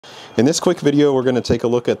In this quick video, we're going to take a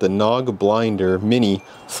look at the Knog Blinder Mini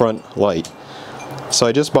front light. So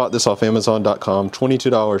I just bought this off Amazon.com,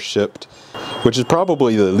 $22 shipped, which is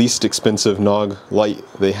probably the least expensive Knog light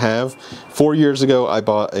they have. 4 years ago, I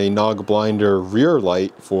bought a Knog Blinder rear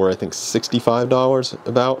light for I think $65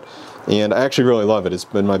 about, and I actually really love it. It's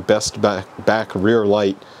been my best back rear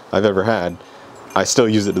light I've ever had. I still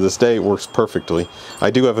use it to this day. It works perfectly.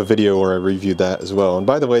 I do have a video where I reviewed that as well. And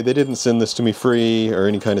by the way, they didn't send this to me free or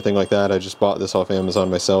any kind of thing like that. I just bought this off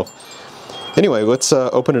Amazon myself. Anyway, let's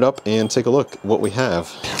open it up and take a look at what we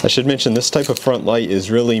have. I should mention this type of front light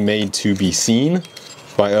is really made to be seen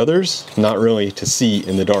by others, not really to see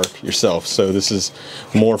in the dark yourself. So this is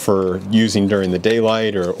more for using during the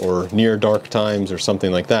daylight or near dark times or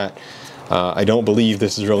something like that. I don't believe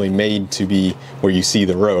this is really made to be where you see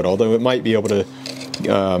the road, although it might be able to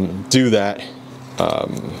do that,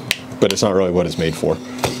 but it's not really what it's made for.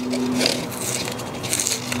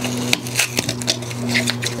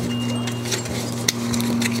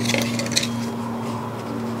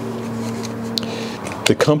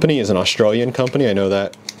 The company is an Australian company. I know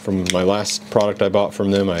that from my last product I bought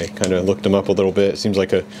from them. I kind of looked them up a little bit. It seems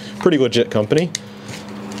like a pretty legit company.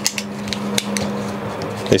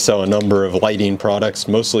 They sell a number of lighting products,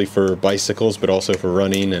 mostly for bicycles, but also for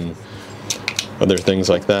running and other things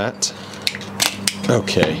like that.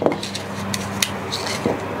 Okay.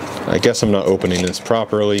 I guess I'm not opening this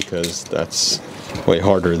properly because that's way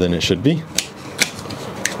harder than it should be.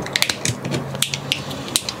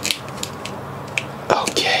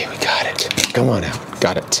 Okay, we got it. Come on out.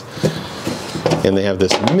 Got it. And they have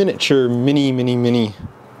this miniature mini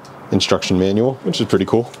instruction manual, which is pretty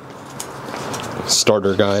cool.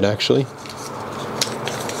 Starter guide, actually.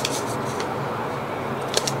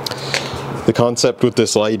 The concept with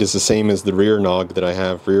this light is the same as the rear Knog that I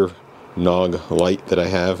have, rear Knog light that I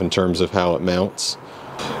have in terms of how it mounts,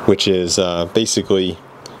 which is basically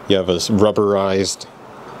you have a rubberized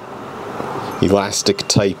elastic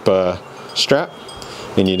type strap,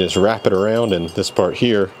 and you just wrap it around, and this part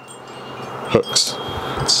here hooks.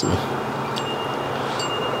 Let's see.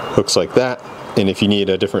 Hooks like that. And if you need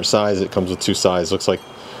a different size, it comes with two sizes. Looks like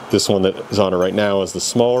this one that is on it right now is the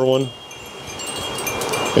smaller one.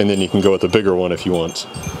 And then you can go with the bigger one if you want,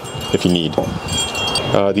 if you need.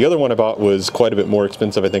 The other one I bought was quite a bit more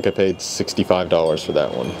expensive. I think I paid $65 for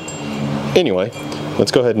that one. Anyway,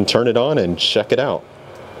 let's go ahead and turn it on and check it out.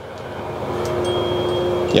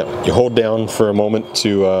 Yep, you hold down for a moment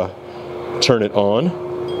to turn it on.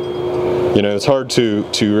 You know, it's hard to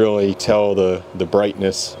really tell the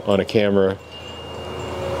brightness on a camera,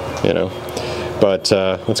 you know, but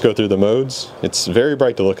let's go through the modes. It's very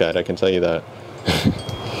bright to look at, I can tell you that.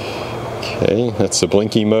 Okay, that's the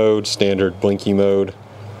blinky mode, standard blinky mode.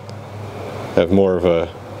 I have more of a,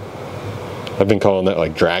 I've been calling that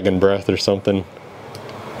like dragon breath or something.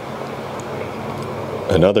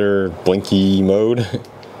 Another blinky mode.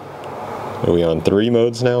 Are we on 3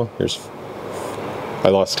 modes now? I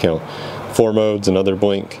lost count. 4 modes, another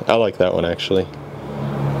blink. I like that one actually.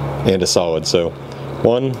 And a solid. So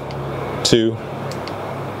 1, 2,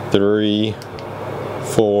 3,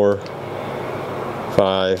 4,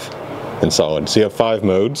 5, and solid. So you have 5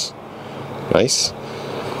 modes. Nice.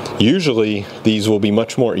 Usually these will be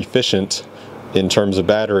much more efficient in terms of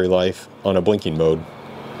battery life on a blinking mode.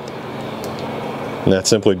 And that's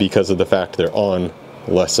simply because of the fact they're on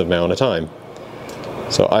less amount of time.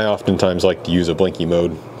 So I oftentimes like to use a blinky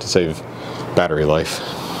mode to save battery life.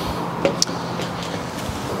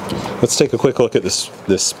 Let's take a quick look at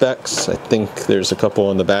the specs. I think there's a couple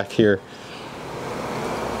on the back here.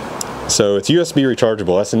 So it's USB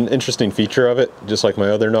rechargeable. That's an interesting feature of it. Just like my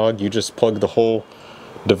other Knog, you just plug the whole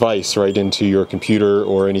device right into your computer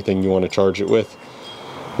or anything you want to charge it with.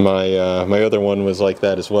 My other one was like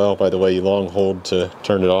that as well. By the way, you long hold to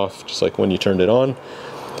turn it off, just like when you turned it on.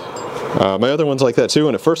 My other one's like that too,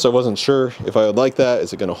 and at first I wasn't sure if I would like that.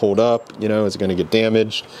 Is it going to hold up? You know, is it going to get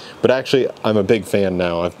damaged? But actually, I'm a big fan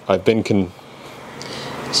now. I've been convinced.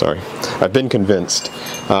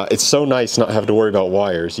 It's so nice not have to worry about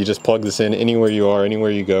wires. You just plug this in anywhere you are,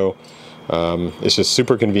 anywhere you go. It's just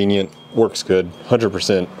super convenient. Works good.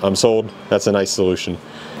 100%. I'm sold. That's a nice solution.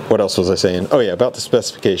 What else was I saying? Oh yeah, about the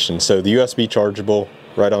specifications. So the USB chargeable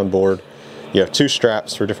right on board. You have 2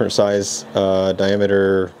 straps for different size,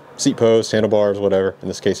 diameter, seat posts, handlebars, whatever. In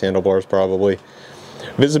this case, handlebars probably.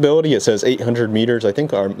 Visibility, it says 800 meters. I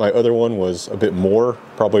think my other one was a bit more,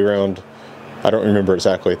 probably around, I don't remember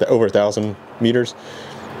exactly, over 1,000 meters.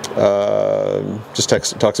 Just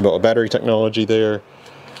talks about battery technology there.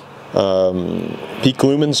 Peak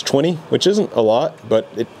lumens 20, which isn't a lot, but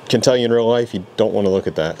it can tell you in real life you don't want to look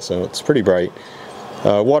at that, so it's pretty bright.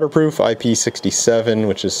 Waterproof, IP67,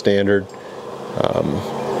 which is standard.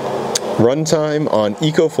 Runtime on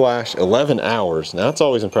EcoFlash, 11 hours. Now that's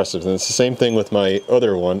always impressive, and it's the same thing with my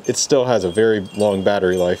other one. It still has a very long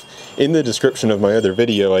battery life. In the description of my other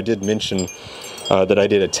video, I did mention that I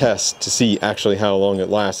did a test to see actually how long it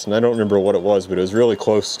lasts, and I don't remember what it was, but it was really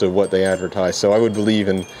close to what they advertised. So I would believe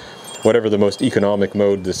in whatever the most economic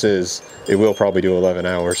mode this is, it will probably do 11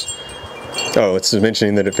 hours. Oh, it's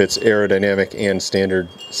mentioning that it fits aerodynamic and standard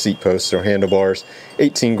seat posts or handlebars.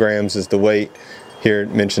 18 grams is the weight. Here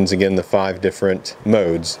it mentions again the 5 different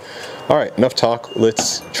modes. Alright, enough talk,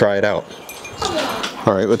 let's try it out.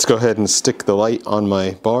 Alright, let's go ahead and stick the light on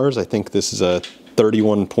my bars. I think this is a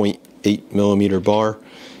 31.8 millimeter bar.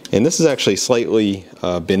 And this is actually slightly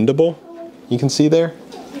bendable. You can see there?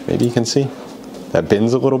 Maybe you can see? That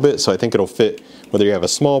bends a little bit, so I think it'll fit whether you have a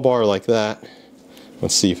small bar like that.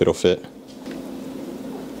 Let's see if it'll fit.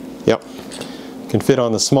 Yep, can fit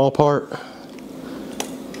on the small part,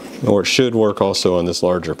 or it should work also on this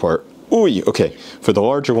larger part. Ooh, okay, for the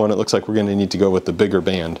larger one it looks like we're going to need to go with the bigger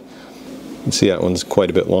band. You can see that one's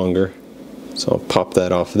quite a bit longer, so I'll pop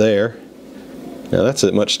that off there. Now that's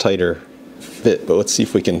a much tighter fit, but let's see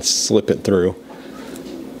if we can slip it through.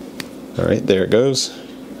 Alright, there it goes.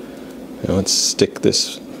 Now let's stick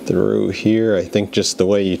this through here. I think just the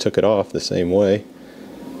way you took it off, the same way.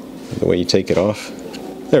 The way you take it off.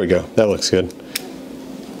 There we go, that looks good.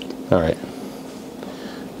 Alright.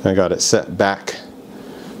 I got it set back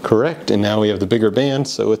correct, and now we have the bigger band,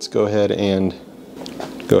 so let's go ahead and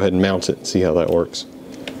mount it and see how that works.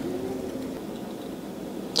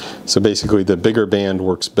 So basically the bigger band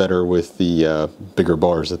works better with the bigger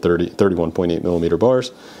bars, the 31.8 millimeter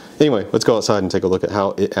bars. Anyway, let's go outside and take a look at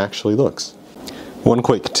how it actually looks. One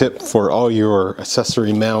quick tip for all your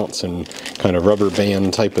accessory mounts and kind of rubber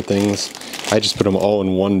band type of things, I just put them all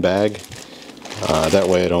in one bag. That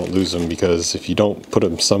way I don't lose them, because if you don't put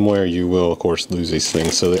them somewhere, you will of course lose these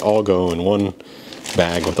things. So they all go in one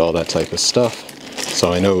bag with all that type of stuff.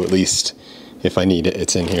 So I know at least if I need it,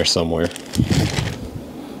 it's in here somewhere.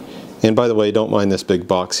 And by the way, don't mind this big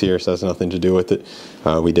box here, so it has nothing to do with it.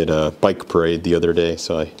 We did a bike parade the other day,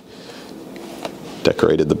 so I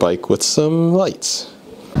decorated the bike with some lights.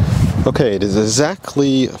 Okay, it is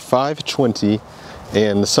exactly 5:20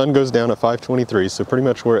 and the sun goes down at 5:23, so pretty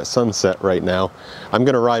much we're at sunset right now. I'm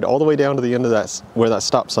going to ride all the way down to the end of that, where that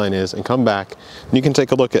stop sign is, and come back, and you can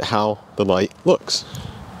take a look at how the light looks.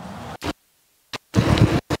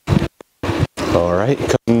 Alright,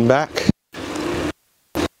 coming back.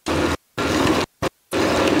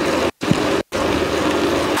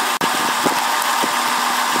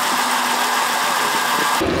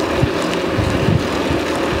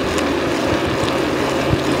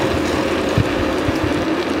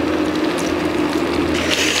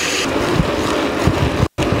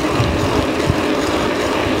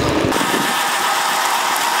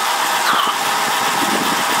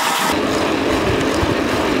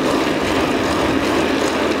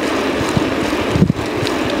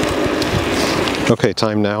 Okay,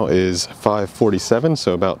 time now is 5:47,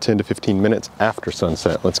 so about 10 to 15 minutes after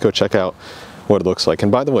sunset. Let's go check out what it looks like.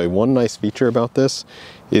 And by the way, one nice feature about this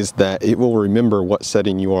is that it will remember what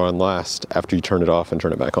setting you are on last after you turn it off and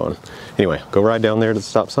turn it back on. Anyway, go ride down there to the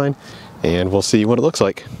stop sign and we'll see what it looks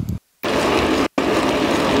like.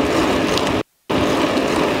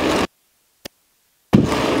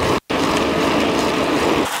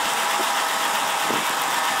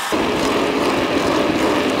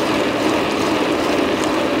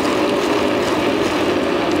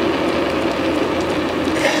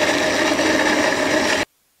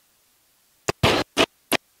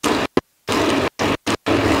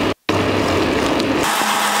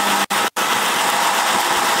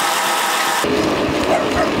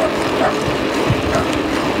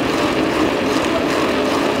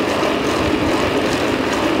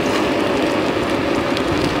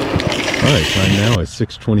 Alright, time now is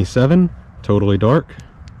 6:27, totally dark.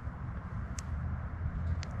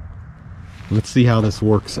 Let's see how this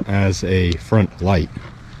works as a front light,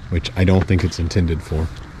 which I don't think it's intended for.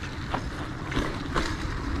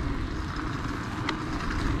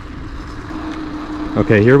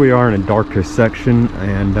 Okay, here we are in a darker section,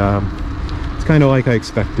 and it's kind of like I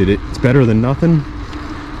expected it. It's better than nothing,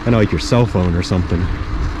 kind of like your cell phone or something.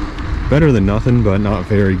 Better than nothing, but not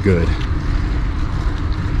very good.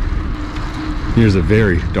 Here's a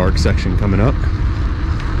very dark section coming up.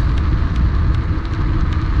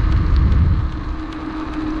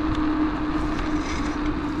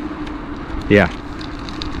 Yeah,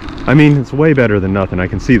 I mean, it's way better than nothing. I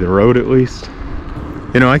can see the road at least.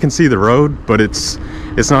 You know, I can see the road, but it's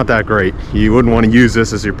not that great. You wouldn't want to use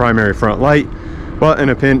this as your primary front light, But in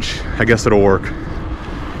a pinch, I guess it'll work.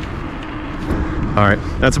 All right,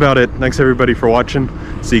 that's about it. Thanks everybody for watching.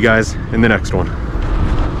 See you guys in the next one.